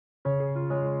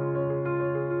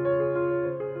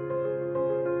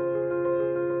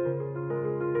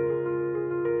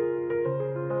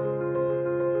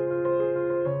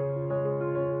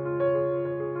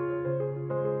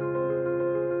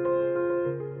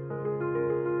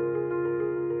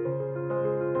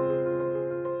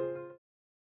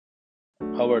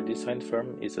Our design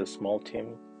firm is a small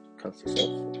team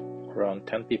consisting of around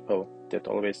 10 people that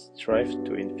always strive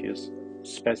to infuse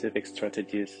specific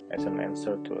strategies as an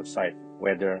answer to a site,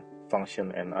 weather,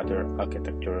 function, and other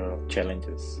architectural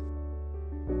challenges.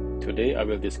 Today I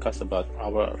will discuss about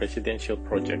our residential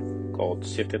project called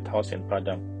Buildit House in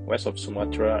Padang, west of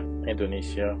Sumatra,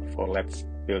 Indonesia for Let's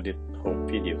Buildit Home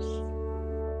videos.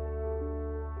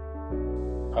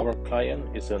 Our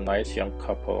client is a nice young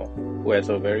couple who has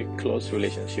a very close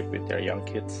relationship with their young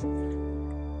kids.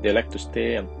 They like to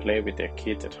stay and play with their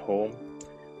kids at home,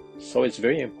 so it's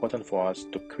very important for us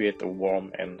to create a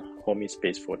warm and homey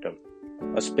space for them.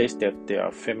 A space that they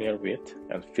are familiar with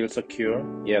and feel secure,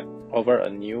 yet offer a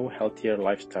new, healthier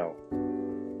lifestyle.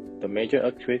 The major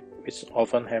earthquake which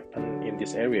often happen in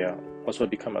this area also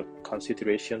become a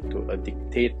consideration to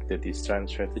dictate the design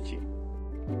strategy.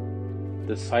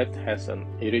 The site has an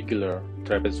irregular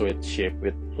trapezoid shape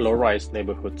with low-rise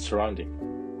neighborhood surrounding.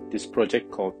 This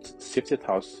project called Buildit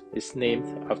House is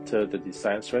named after the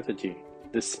design strategy.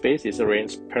 The space is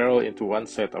arranged parallel into one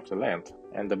side of the land,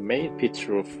 and the main pitch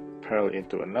roof parallel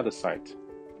into another side.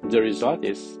 The result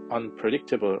is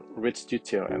unpredictable, rich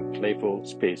detail and playful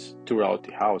space throughout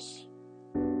the house.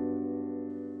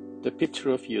 The pitch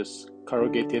roof uses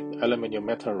corrugated aluminum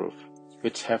metal roof,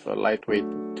 which have a light weight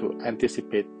to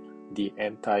anticipate the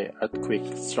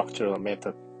anti-earthquake structural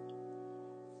method.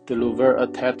 The louver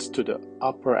attached to the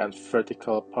upper and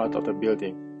vertical part of the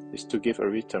building is to give a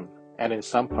rhythm, and in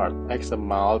some part acts a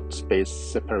mild space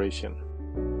separation.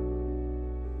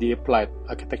 The applied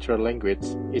architectural language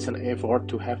is an effort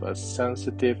to have a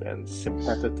sensitive and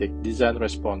sympathetic design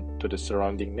response to the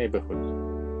surrounding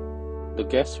neighborhood. The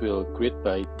guests will greet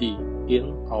by the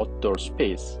in-outdoor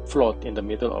space float in the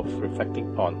middle of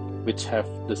reflecting pond, which have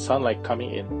the sunlight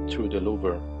coming in through the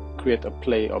louver, create a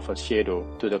play of a shadow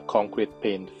to the concrete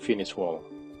paint finish wall.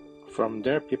 From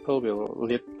there, people will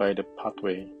lead by the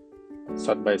pathway,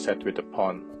 side by side with the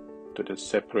pond, to the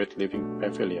separate living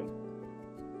pavilion.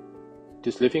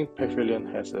 This living pavilion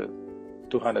has a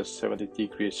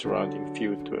 270-degree surrounding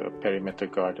view to a perimeter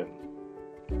garden.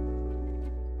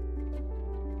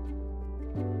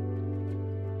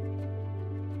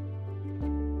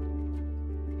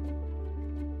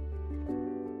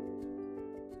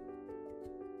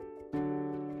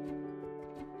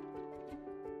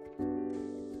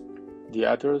 The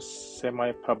other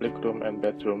semi-public room and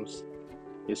bedrooms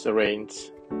is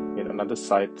arranged in another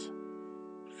side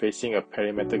facing a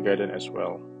perimeter garden as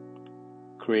well,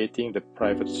 creating the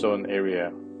private zone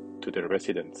area to the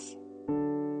residents.